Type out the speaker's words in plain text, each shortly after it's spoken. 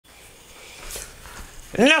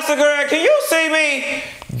Nessa girl, can you see me?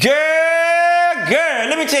 Girl,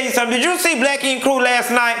 let me tell you something. Did you see Black Ink Crew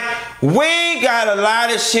last night? We got a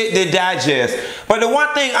lot of shit to digest. But the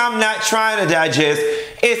one thing I'm not trying to digest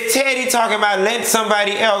is Teddy talking about letting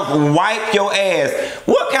somebody else wipe your ass.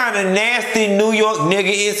 What kind of nasty New York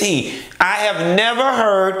nigga is he? I have never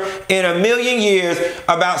heard in a million years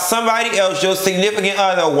about somebody else, your significant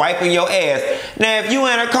other, wiping your ass. Now, if you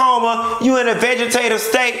in a coma, you in a vegetative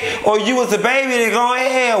state, or you was a baby, then go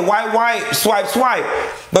ahead, wipe, swipe.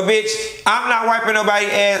 But bitch, I'm not wiping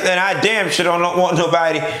nobody's ass, and I damn sure don't want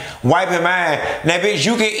nobody wiping mine. Now, bitch,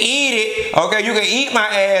 you can eat it, okay? You can eat my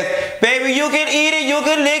ass. Baby, you can eat it, you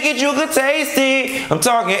can lick it, you can taste it. I'm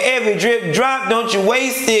talking every drip drop, don't you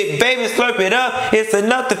waste it. Baby, slurp it up. It's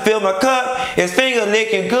enough to fill my cup. His finger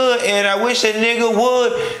licking good, and I wish a nigga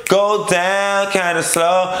would go down kind of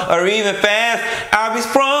slow or even fast. I'll be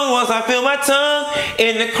sprung once I feel my tongue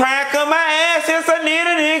in the crack of my ass. Yes, I need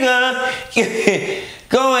a nigga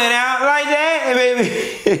going out like that,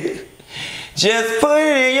 baby. Just put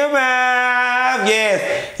it in your mouth. Yes,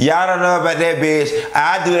 y'all don't know about that bitch.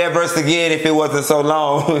 I'd do that verse again if it wasn't so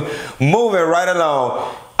long. Moving right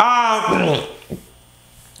along.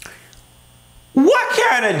 What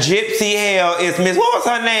kind of gypsy hell is Miss, what was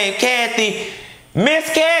her name? Kathy. Miss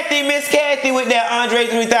Kathy with that Andre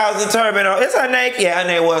 3000 turban on. Is her name? Yeah, her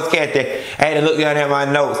name was Kathy. I had to look down at my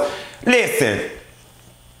notes. Listen.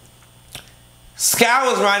 Sky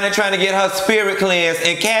was right there trying to get her spirit cleansed,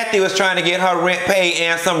 and Kathy was trying to get her rent paid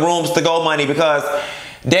and some rooms to go money, because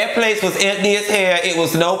that place was empty as hell. It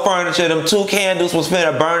was no furniture. Them 2 candles was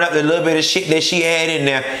finna burn up the little bit of shit that she had in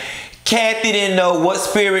there. Kathy didn't know what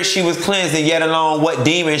spirit she was cleansing, yet alone what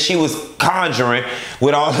demon she was conjuring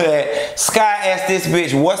with all that. Sky asked this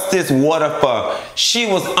bitch, what's this water for? She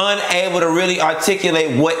was unable to really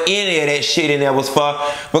articulate what any of that shit in there was for,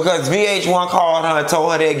 because VH1 called her and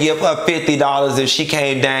told her they'd give her $50 if she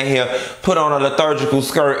came down here, put on a liturgical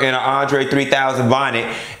skirt and an Andre 3000 bonnet,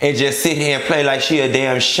 and just sit here and play like she a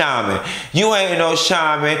damn shaman. You ain't no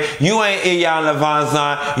shaman. You ain't Iyan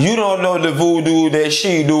Levanzan. You don't know the voodoo that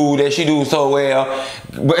she do so well.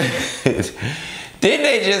 But then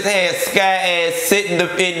they just had Sky ass sitting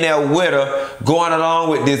up in there with her, going along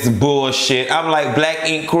with this bullshit. I'm like, Black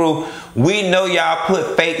Ink Crew, we know y'all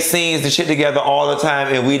put fake scenes and shit together all the time,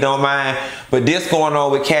 and we don't mind. But this going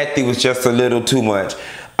on with Kathy was just a little too much.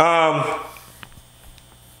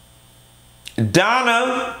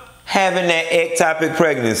 Donna having that ectopic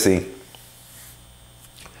pregnancy.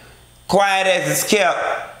 Quiet as it's kept.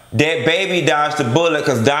 That baby dodged the bullet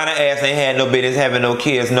because Donna ass ain't had no business having no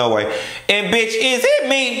kids, no way. And bitch, is it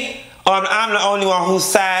me? I'm the only one who's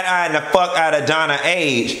side-eyeing the fuck out of Donna's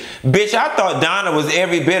age. Bitch, I thought Donna was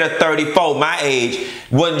every bit of 34, my age.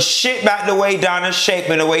 Wasn't shit about the way Donna's shape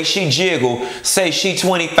and the way she jiggle. Say she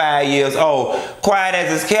 25 years old. Quiet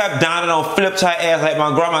as it's kept, Donna done flipped her ass like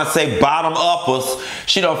my grandma say bottom uppers.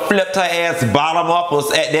 She done flipped her ass bottom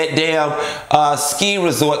uppers at that damn ski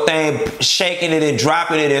resort thing, shaking it and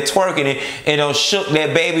dropping it and twerking it, and done shook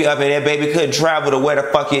that baby up, and that baby couldn't travel to where the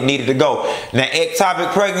fuck it needed to go. Now,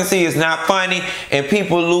 ectopic pregnancy is not funny, and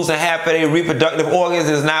people losing half of their reproductive organs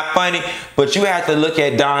is not funny, but you have to look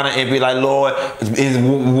at Donna and be like, Lord,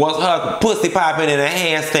 was her pussy popping in a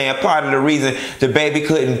handstand part of the reason the baby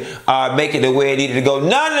couldn't make it to where it needed to go?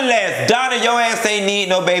 Nonetheless, Donna, your ass ain't need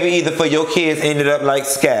no baby either, for your kids ended up like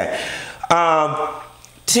Sky.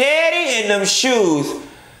 Teddy in them shoes.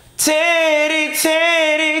 Teddy.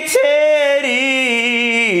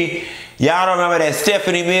 Y'all don't remember that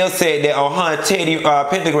Stephanie Mills said that on her Teddy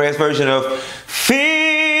Pendergrass version of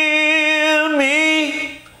Feel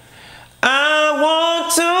Me, I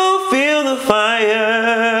want to feel the fire.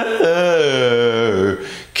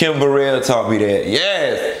 Kim Burrell taught me that.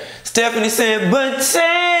 Yes. Stephanie said, but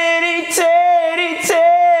Teddy.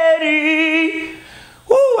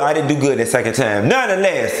 Woo, I didn't do good that second time.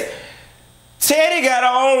 Nonetheless, Teddy got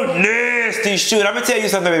all nasty shit. I'm gonna tell you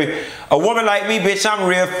something, baby. A woman like me, bitch, I'm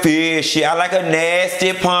real fishy. I like a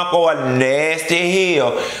nasty pump or a nasty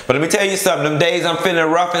heel. But let me tell you something. Them days I'm feeling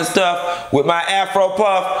rough and stuff with my Afro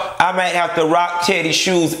puff, I might have to rock Teddy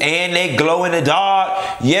shoes, and they glow in the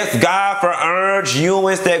dark. Yes, God for Ernst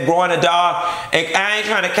Ewins that grow in the dark. And I ain't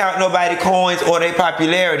trying to count nobody coins or their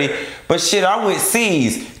popularity, but shit, I'm with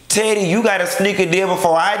C's. Teddy, you got a sneaker deal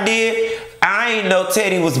before I did. I ain't know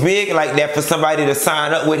Teddy was big like that for somebody to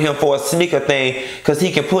sign up with him for a sneaker thing, because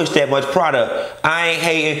he can push that much product. I ain't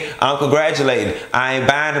hating, I'm congratulating. I ain't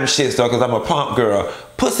buying them shits though, because I'm a pump girl.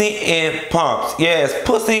 Pussy in pumps, yes.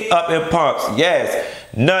 Pussy up in pumps, yes.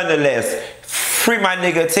 Nonetheless, free my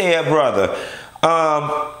nigga Ted brother.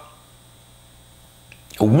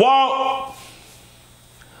 Walt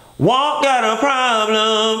Walt got a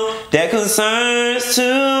problem that concerns to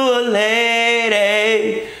a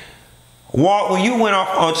lady. Walt, when you went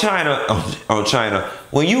off on China,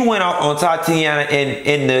 when you went off on Tatiana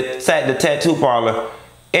in the tattoo parlor,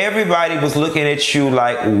 everybody was looking at you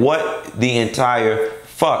like, what the entire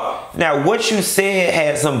fuck? Now, what you said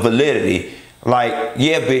had some validity. Like,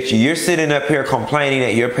 yeah, bitch, you're sitting up here complaining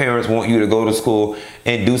that your parents want you to go to school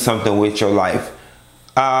and do something with your life.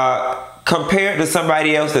 Compared to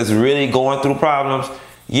somebody else that's really going through problems,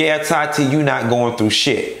 yeah, Tati, you not going through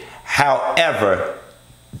shit. However,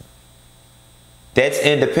 that's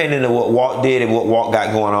independent of what Walt did and what Walt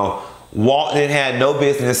got going on. Walt didn't have no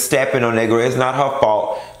business stepping on that girl. It's not her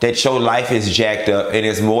fault that your life is jacked up and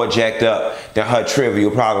it's more jacked up than her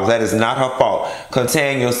trivial problems. That is not her fault.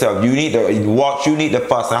 Contain yourself. You need to, Walt, you need to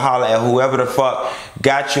fuss and holler at whoever the fuck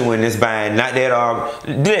got you in this bind. Not that,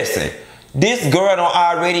 listen. This girl done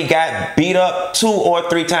already got beat up 2 or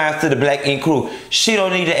 3 times to the Black Ink crew. She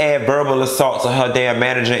don't need to add verbal assault to her damn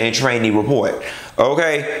manager and trainee report.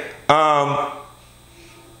 Okay? I'm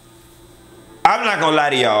not gonna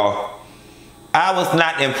lie to y'all. I was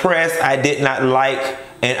not impressed. I did not like,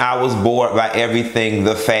 and I was bored by everything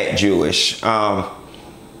the Fat Jewish. He looked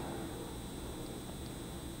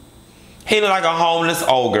like a homeless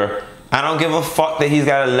ogre. I don't give a fuck that he's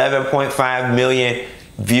got 11.5 million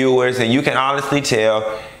viewers, and you can honestly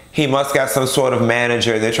tell he must got some sort of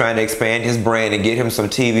manager. They're trying to expand his brand and get him some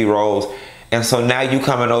TV roles. And so now you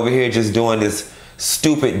coming over here just doing this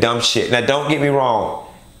stupid, dumb shit. Now, don't get me wrong.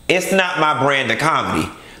 It's not my brand of comedy.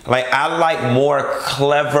 Like, I like more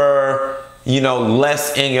clever, you know,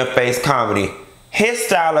 less in-your-face comedy. His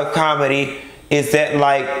style of comedy is that,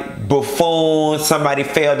 like, buffoon, somebody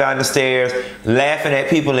fell down the stairs, laughing at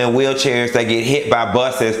people in wheelchairs that get hit by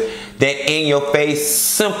buses. That in-your-face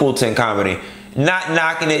simpleton comedy. Not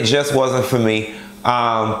knocking it, just wasn't for me.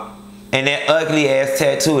 And that ugly ass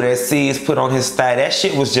tattoo that C's put on his thigh, that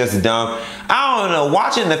shit was just dumb. I don't know,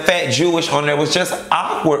 watching the Fat Jewish on there was just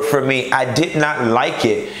awkward for me. I did not like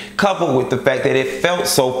it, coupled with the fact that it felt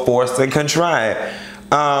so forced and contrived.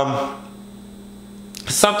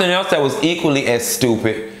 Something else that was equally as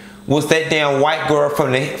stupid was that damn white girl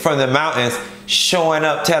from the mountains showing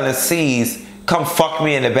up telling C's, come fuck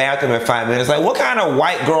me in the bathroom in 5 minutes. Like, what kind of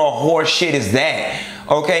white girl horse shit is that?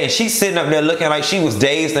 Okay, and she's sitting up there looking like she was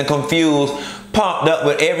dazed and confused, pumped up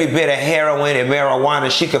with every bit of heroin and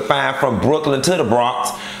marijuana she could find from Brooklyn to the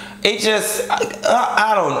Bronx. It just,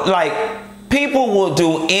 I don't, like, people will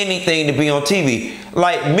do anything to be on TV.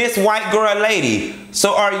 Like, Miss White Girl Lady.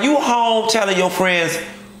 So are you home telling your friends,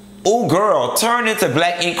 oh girl, turn into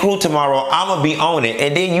Black Ink Crew tomorrow, I'ma be on it,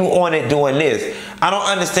 and then you on it doing this? I don't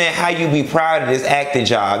understand how you be proud of this acting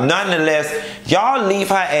job. Nonetheless, y'all leave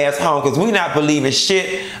her ass home, because we not believing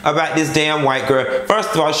shit about this damn white girl.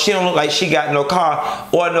 First of all, she don't look like she got no car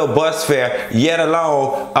or no bus fare, yet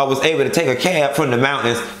alone I was able to take a cab from the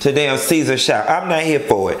mountains to damn Caesar shop. I'm not here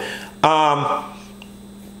for it.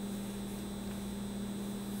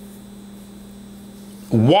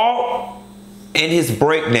 Walt and his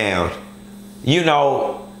breakdown. You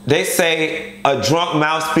know, they say a drunk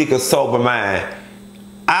mouth speaks a sober mind.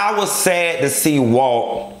 I was sad to see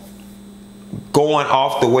Walt going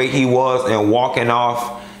off the way he was and walking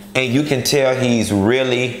off, and you can tell he's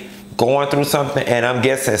really going through something. And I'm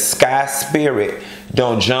guessing Sky Spirit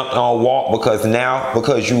don't jump on Walt because now,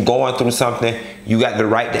 because you going through something, you got the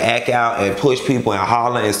right to act out and push people and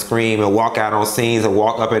holler and scream and walk out on scenes and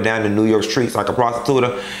walk up and down the New York streets like a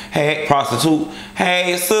prostitute. Hey, prostitute.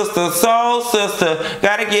 Hey, sister, soul sister,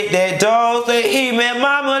 gotta get that dough. Say he met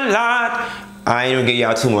mama lot. I ain't even give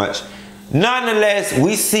y'all too much. Nonetheless,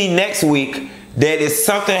 we see next week that it's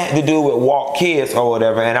something to do with Walt kids or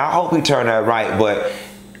whatever, and I hope he turned out right. But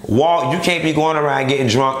Walt, you can't be going around getting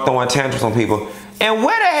drunk, throwing tantrums on people. And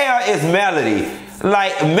where the hell is Melody?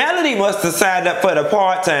 Like, Melody must have signed up for the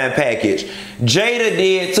part-time package. Jada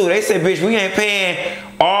did too. They said, bitch, we ain't paying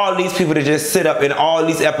all these people to just sit up in all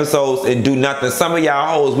these episodes and do nothing. Some of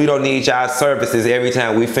y'all hoes, we don't need y'all services every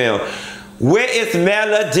time we film. Where is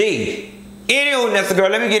Melody? Anywho, that's the girl.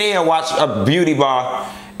 Let me get in and watch a beauty bar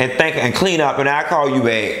and clean up, and I'll call you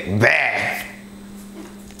back. Bye.